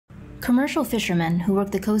Commercial fishermen who work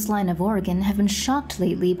the coastline of Oregon have been shocked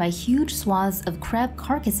lately by huge swaths of crab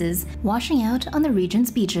carcasses washing out on the region's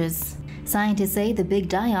beaches. Scientists say the big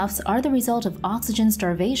die-offs are the result of oxygen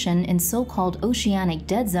starvation in so-called oceanic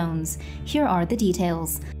dead zones. Here are the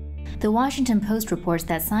details. The Washington Post reports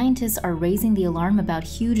that scientists are raising the alarm about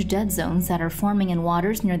huge dead zones that are forming in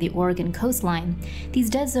waters near the Oregon coastline. These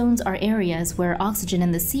dead zones are areas where oxygen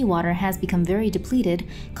in the seawater has become very depleted,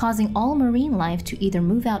 causing all marine life to either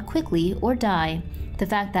move out quickly or die. The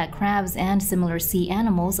fact that crabs and similar sea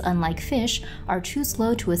animals, unlike fish, are too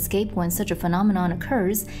slow to escape when such a phenomenon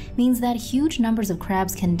occurs means that huge numbers of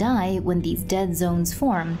crabs can die when these dead zones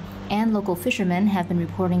form, and local fishermen have been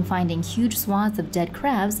reporting finding huge swaths of dead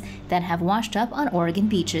crabs that have washed up on Oregon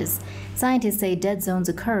beaches. Scientists say dead zones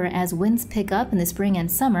occur as winds pick up in the spring and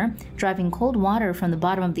summer, driving cold water from the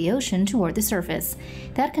bottom of the ocean toward the surface.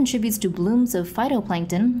 That contributes to blooms of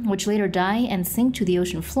phytoplankton, which later die and sink to the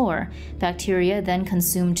ocean floor. Bacteria then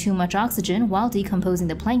consume too much oxygen while decomposing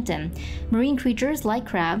the plankton. Marine creatures like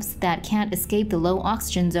crabs that can't escape the low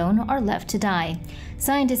oxygen zone are left to die.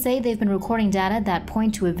 Scientists say they've been recording data that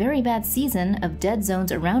point to a very bad season of dead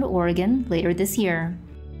zones around Oregon later this year.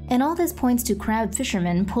 And all this points to crab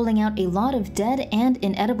fishermen pulling out a lot of dead and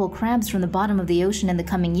inedible crabs from the bottom of the ocean in the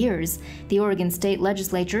coming years. The Oregon State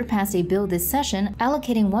Legislature passed a bill this session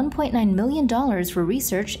allocating $1.9 million for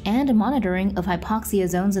research and monitoring of hypoxia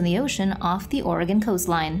zones in the ocean off the Oregon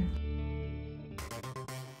coastline.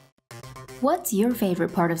 What's your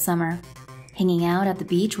favorite part of summer? Hanging out at the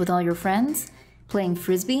beach with all your friends? Playing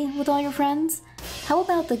frisbee with all your friends? How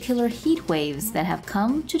about the killer heat waves that have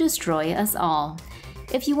come to destroy us all?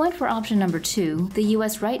 If you went for option number 2, the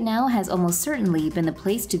US right now has almost certainly been the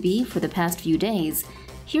place to be for the past few days.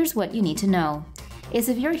 Here's what you need to know. A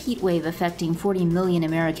severe heat wave affecting 40 million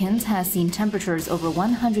Americans has seen temperatures over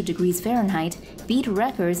 100 degrees Fahrenheit beat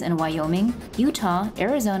records in Wyoming, Utah,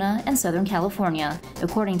 Arizona, and Southern California,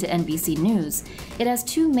 according to NBC News. It has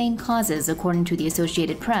two main causes, according to the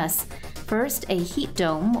Associated Press. First, a heat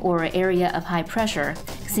dome, or area of high pressure.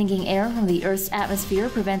 Sinking air from the Earth's atmosphere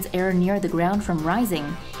prevents air near the ground from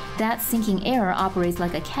rising. That sinking air operates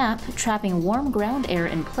like a cap, trapping warm ground air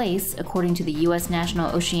in place, according to the U.S.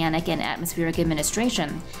 National Oceanic and Atmospheric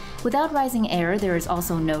Administration. Without rising air, there is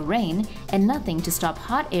also no rain, and nothing to stop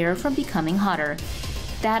hot air from becoming hotter.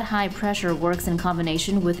 That high pressure works in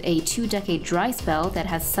combination with a 2-decade dry spell that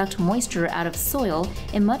has sucked moisture out of soil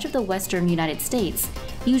in much of the western United States.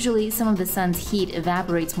 Usually, some of the sun's heat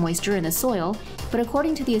evaporates moisture in the soil, but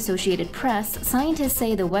according to the Associated Press, scientists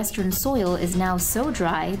say the western soil is now so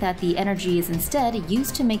dry that the energy is instead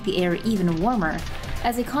used to make the air even warmer.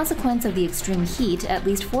 As a consequence of the extreme heat, at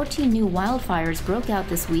least 14 new wildfires broke out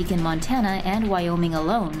this week in Montana and Wyoming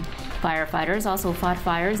alone. Firefighters also fought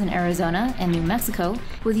fires in Arizona and New Mexico,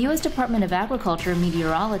 with U.S. Department of Agriculture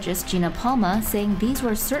meteorologist Gina Palma saying these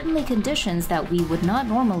were certainly conditions that we would not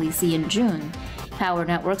normally see in June. Power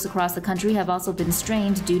networks across the country have also been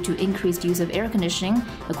strained due to increased use of air conditioning,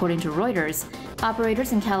 according to Reuters.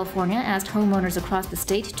 Operators in California asked homeowners across the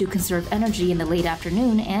state to conserve energy in the late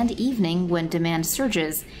afternoon and evening when demand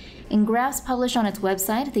surges. In graphs published on its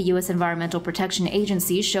website, the U.S. Environmental Protection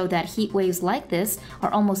Agency show that heat waves like this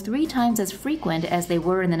are almost 3 times as frequent as they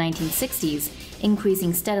were in the 1960s,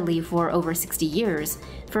 increasing steadily for over 60 years.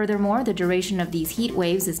 Furthermore, the duration of these heat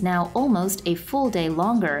waves is now almost a full day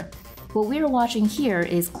longer. What we're watching here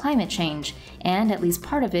is climate change, and at least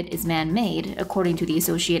part of it is man-made, according to the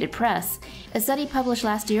Associated Press. A study published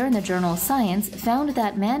last year in the journal Science found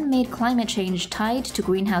that man-made climate change tied to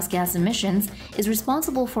greenhouse gas emissions is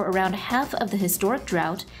responsible for around half of the historic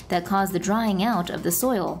drought that caused the drying out of the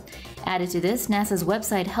soil. Added to this, NASA's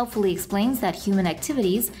website helpfully explains that human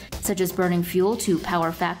activities, such as burning fuel to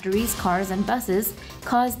power factories, cars, and buses,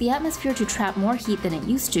 cause the atmosphere to trap more heat than it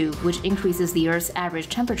used to, which increases the Earth's average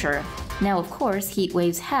temperature. Now, of course, heat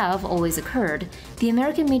waves have always occurred. The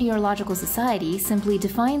American Meteorological Society simply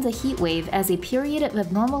defines a heat wave as a period of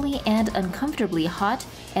abnormally and uncomfortably hot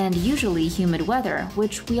and usually humid weather,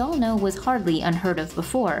 which we all know was hardly unheard of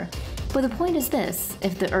before. But the point is this: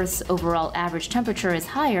 if the Earth's overall average temperature is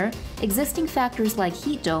higher, existing factors like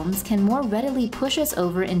heat domes can more readily push us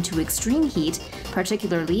over into extreme heat,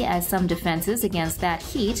 particularly as some defenses against that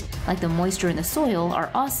heat, like the moisture in the soil,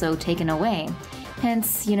 are also taken away.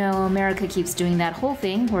 Hence, America keeps doing that whole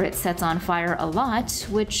thing where it sets on fire a lot,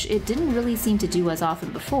 which it didn't really seem to do as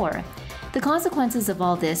often before. The consequences of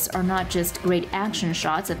all this are not just great action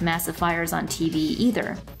shots of massive fires on TV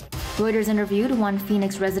either. Reuters interviewed one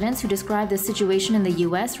Phoenix resident who described the situation in the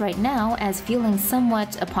U.S. right now as feeling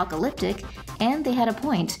somewhat apocalyptic, and they had a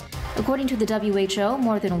point. According to the WHO,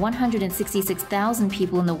 more than 166,000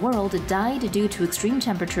 people in the world died due to extreme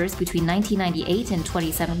temperatures between 1998 and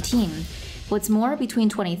 2017. What's more, between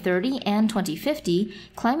 2030 and 2050,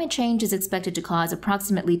 climate change is expected to cause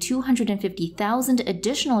approximately 250,000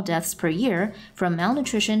 additional deaths per year from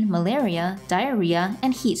malnutrition, malaria, diarrhea,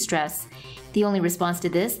 and heat stress. The only response to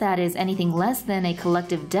this that is anything less than a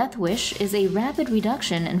collective death wish is a rapid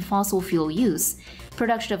reduction in fossil fuel use.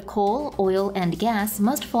 Production of coal, oil, and gas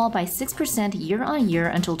must fall by 6% year-on-year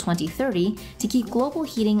until 2030 to keep global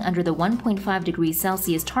heating under the 1.5 degrees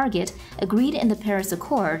Celsius target agreed in the Paris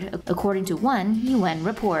Accord, according to one UN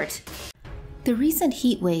report. The recent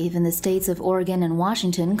heat wave in the states of Oregon and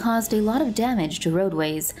Washington caused a lot of damage to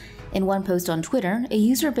roadways. In one post on Twitter, a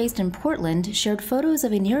user based in Portland shared photos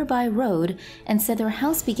of a nearby road and said their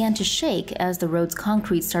house began to shake as the road's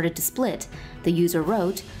concrete started to split. The user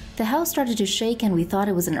wrote, "The house started to shake and we thought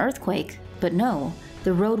it was an earthquake. But no,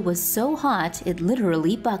 the road was so hot it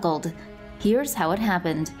literally buckled. Here's how it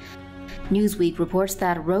happened." Newsweek reports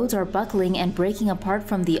that roads are buckling and breaking apart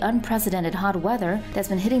from the unprecedented hot weather that's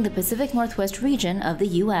been hitting the Pacific Northwest region of the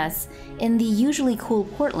U.S. In the usually cool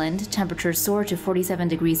Portland, temperatures soared to 47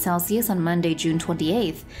 degrees Celsius on Monday, June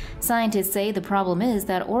 28th. Scientists say the problem is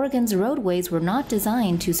that Oregon's roadways were not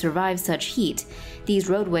designed to survive such heat. These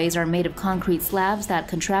roadways are made of concrete slabs that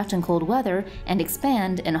contract in cold weather and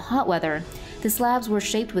expand in hot weather. The slabs were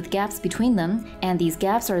shaped with gaps between them, and these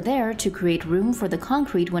gaps are there to create room for the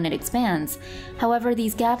concrete when it expands. However,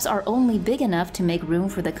 these gaps are only big enough to make room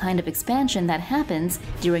for the kind of expansion that happens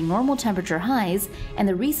during normal temperature highs, and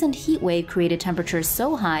the recent heat wave created temperatures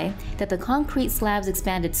so high that the concrete slabs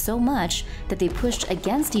expanded so much that they pushed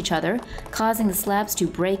against each other, causing the slabs to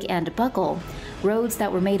break and buckle. Roads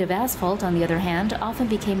that were made of asphalt, on the other hand, often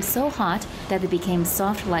became so hot that they became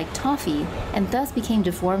soft like toffee, and thus became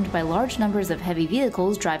deformed by large numbers of heavy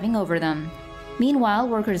vehicles driving over them. Meanwhile,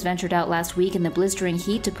 workers ventured out last week in the blistering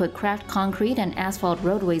heat to put cracked concrete and asphalt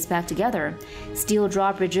roadways back together. Steel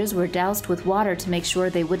drawbridges were doused with water to make sure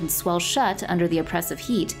they wouldn't swell shut under the oppressive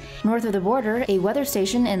heat. North of the border, a weather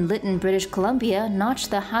station in Lytton, British Columbia, notched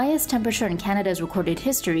the highest temperature in Canada's recorded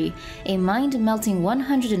history, a mind-melting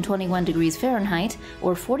 121 degrees Fahrenheit,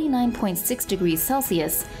 or 49.6 degrees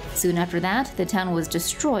Celsius. Soon after that, the town was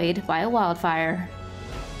destroyed by a wildfire.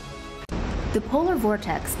 The polar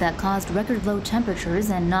vortex that caused record-low temperatures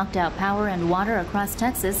and knocked out power and water across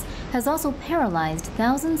Texas has also paralyzed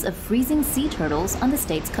thousands of freezing sea turtles on the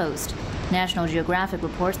state's coast. National Geographic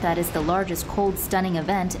reports that it's the largest cold stunning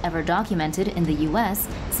event ever documented in the U.S.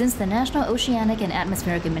 since the National Oceanic and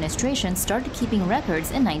Atmospheric Administration started keeping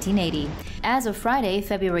records in 1980. As of Friday,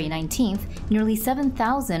 February 19th, nearly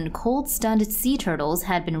 7,000 cold-stunned sea turtles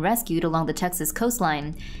had been rescued along the Texas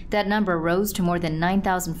coastline. That number rose to more than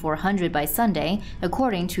 9,400 by Sunday,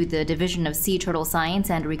 according to the Division of Sea Turtle Science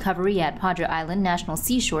and Recovery at Padre Island National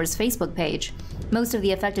Seashore's Facebook page. Most of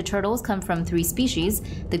the affected turtles come from three species: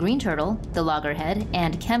 the green turtle, the loggerhead,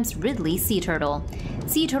 and Kemp's Ridley sea turtle.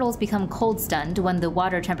 Sea turtles become cold-stunned when the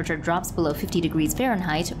water temperature drops below 50 degrees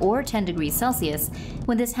Fahrenheit or 10 degrees Celsius.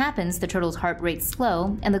 When this happens, the turtle's heart rate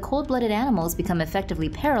slow, and the cold-blooded animals become effectively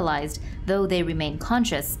paralyzed, though they remain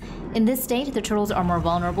conscious. In this state, the turtles are more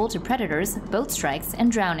vulnerable to predators, boat strikes,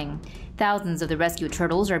 and drowning. Thousands of the rescued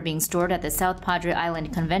turtles are being stored at the South Padre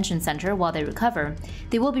Island Convention Center while they recover.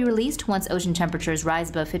 They will be released once ocean temperatures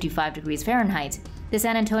rise above 55 degrees Fahrenheit. The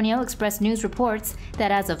San Antonio Express News reports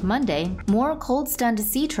that as of Monday, more cold-stunned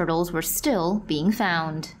sea turtles were still being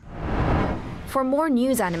found. For more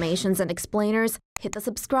news animations and explainers, hit the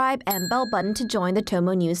subscribe and bell button to join the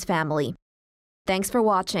TomoNews family. Thanks for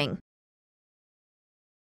watching.